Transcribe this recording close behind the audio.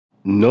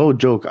No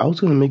joke, I was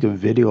gonna make a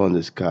video on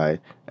this guy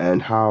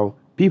and how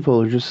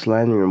people are just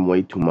slandering him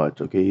way too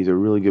much. Okay, he's a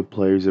really good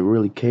player, he's a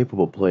really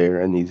capable player,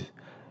 and he's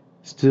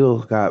still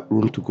got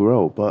room to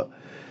grow. But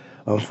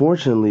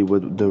unfortunately,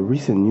 with the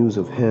recent news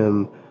of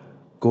him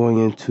going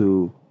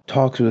into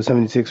talks with the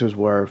 76ers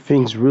where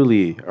things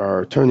really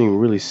are turning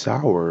really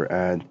sour,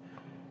 and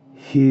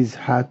he's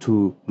had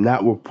to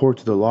not report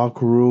to the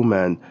locker room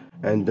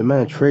and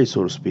demand a trade,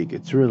 so to speak.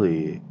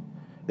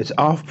 It's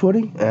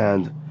off-putting,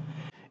 and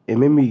it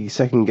made me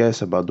second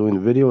guess about doing the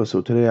video.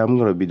 So today I'm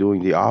gonna be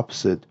doing the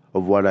opposite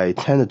of what I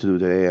intended to do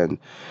today, and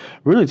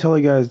really tell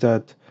you guys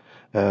that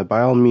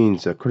by all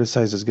means,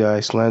 criticize this guy,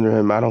 slander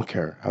him. I don't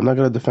care. I'm not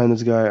gonna defend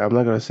this guy. I'm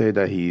not gonna say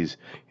that he's,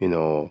 you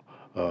know,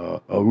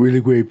 a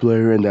really great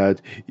player and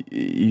that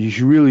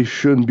you really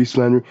shouldn't be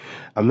slandering.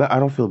 I'm not. I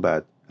don't feel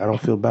bad. I don't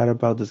feel bad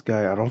about this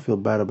guy. I don't feel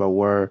bad about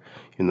where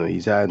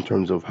he's at in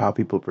terms of how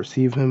people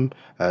perceive him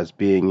as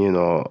being,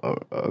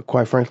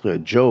 quite frankly, a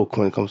joke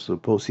when it comes to the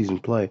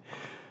postseason play.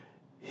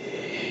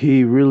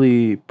 He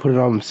really put it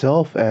on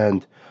himself,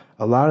 and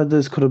a lot of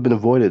this could have been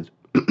avoided.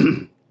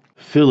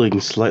 Feeling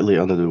slightly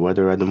under the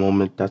weather at the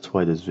moment. That's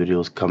why this video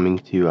is coming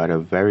to you at a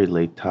very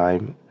late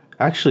time.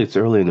 Actually, it's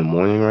early in the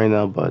morning right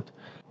now, but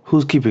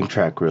who's keeping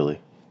track really?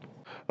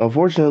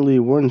 Unfortunately,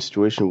 we're in a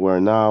situation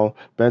where now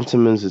Ben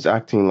Simmons is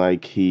acting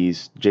like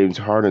he's James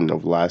Harden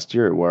of last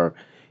year, where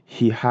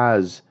he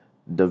has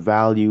the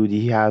value,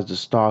 he has the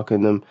stock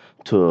in him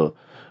to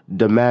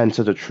demand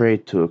such a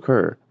trade to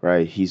occur,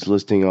 right? He's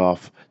listing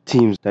off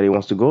teams that he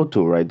wants to go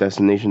to, right?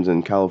 Destinations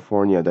in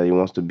California that he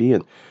wants to be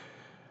in.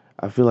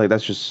 I feel like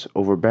that's just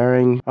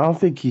overbearing. I don't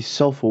think he's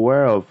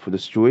self-aware of the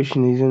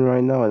situation he's in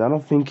right now, and I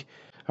don't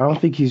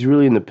think he's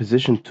really in the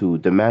position to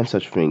demand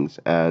such things.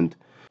 And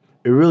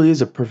it really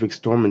is a perfect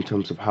storm in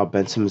terms of how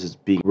Ben Simmons is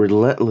being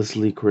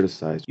relentlessly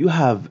criticized. You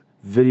have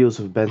videos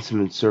of Ben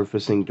Simmons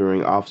surfacing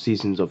during off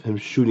seasons of him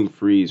shooting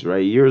threes,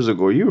 right? Years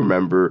ago, you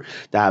remember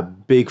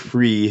that big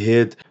free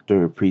hit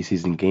during a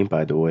preseason game,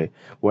 by the way,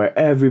 where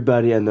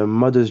everybody and their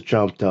mothers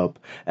jumped up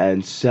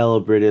and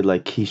celebrated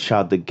like he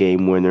shot the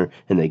game winner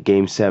in the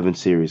Game 7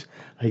 series.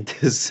 Like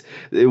this,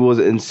 it was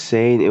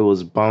insane. It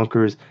was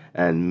bonkers.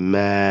 And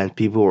man,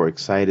 people were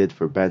excited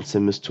for Ben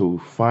Simmons to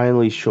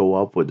finally show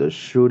up with the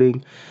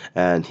shooting,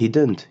 and he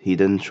didn't. He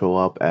didn't show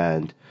up,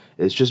 and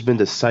it's just been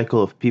the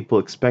cycle of people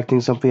expecting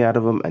something out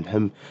of him and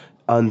him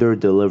under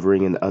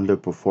delivering and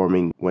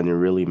underperforming when it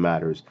really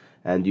matters.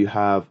 And you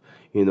have,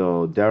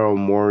 Daryl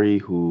Morey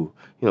who,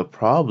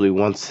 probably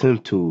wants him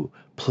to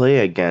play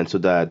again so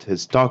that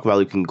his stock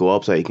value can go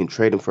up so that he can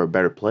trade him for a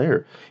better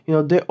player.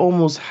 They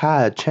almost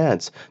had a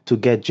chance to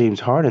get James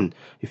Harden,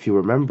 if you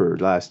remember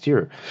last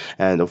year.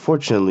 And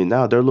unfortunately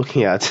now they're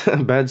looking at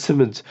Ben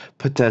Simmons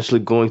potentially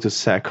going to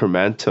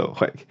Sacramento.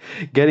 Like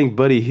getting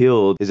Buddy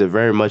Hield is a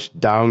very much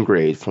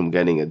downgrade from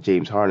getting a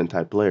James Harden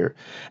type player.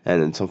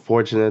 And it's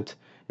unfortunate.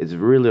 It's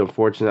really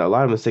unfortunate. A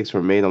lot of mistakes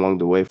were made along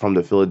the way from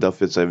the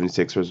Philadelphia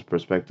 76ers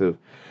perspective.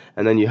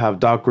 And then you have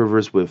Doc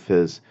Rivers with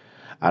his,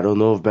 I don't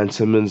know if Ben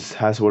Simmons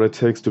has what it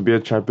takes to be a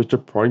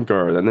championship point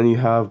guard. And then you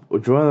have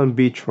Joel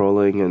Embiid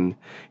trolling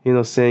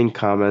and, saying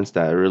comments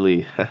that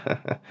really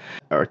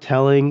are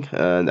telling.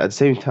 And at the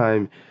same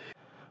time,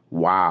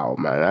 wow,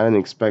 man, I didn't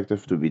expect it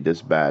to be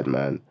this bad,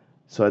 man.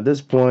 So at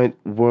this point,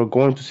 we're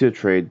going to see a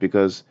trade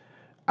because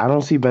I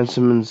don't see Ben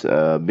Simmons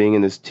being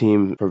in this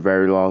team for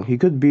very long. He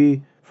could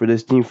be for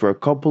this team for a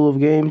couple of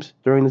games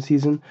during the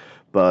season,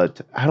 but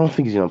I don't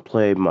think he's going to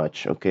play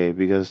much, okay?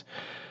 Because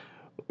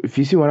if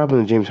you see what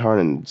happened to James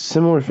Harden,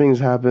 similar things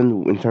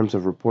happened in terms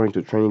of reporting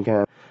to training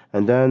camp.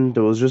 And then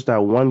there was just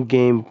that one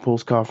game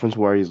post conference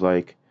where he's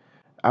like,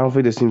 I don't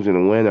think this team's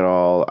gonna win at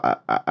all.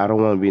 I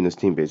don't want to be in this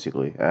team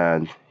basically.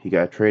 And he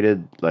got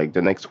traded like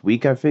the next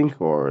week, I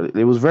think, or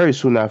it was very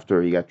soon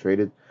after he got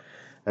traded.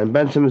 And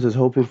Ben Simmons is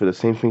hoping for the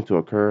same thing to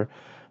occur,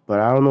 but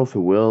I don't know if it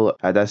will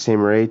at that same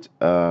rate.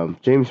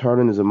 James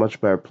Harden is a much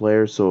better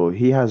player, so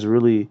he is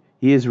really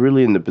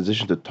in the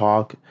position to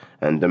talk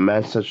and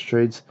demand such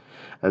trades.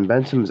 And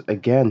Ben Simmons,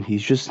 again,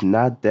 he's just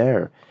not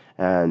there,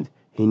 and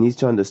he needs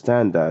to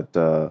understand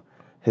that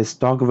his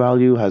stock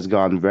value has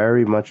gone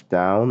very much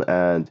down,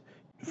 and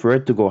for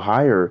it to go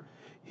higher,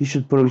 he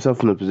should put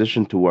himself in a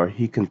position to where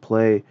he can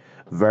play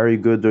very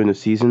good during the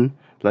season.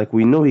 Like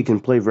we know he can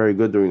play very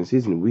good during the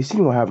season. We've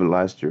seen what happened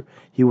last year.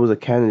 He was a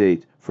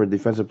candidate for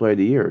Defensive Player of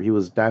the Year. He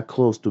was that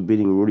close to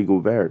beating Rudy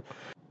Gobert.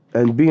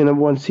 And being a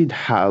number one seed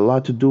had a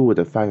lot to do with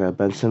the fact that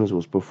Ben Simmons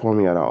was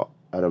performing at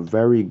a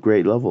very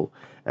great level.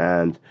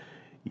 And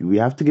we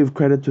have to give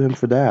credit to him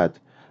for that.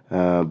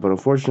 But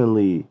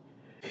unfortunately,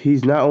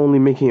 he's not only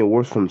making it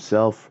worse for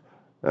himself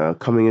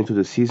coming into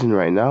the season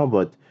right now,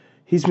 but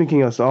he's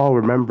making us all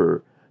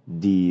remember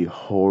the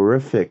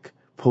horrific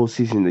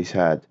postseason he's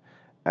had.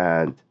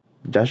 And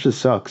that just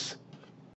sucks.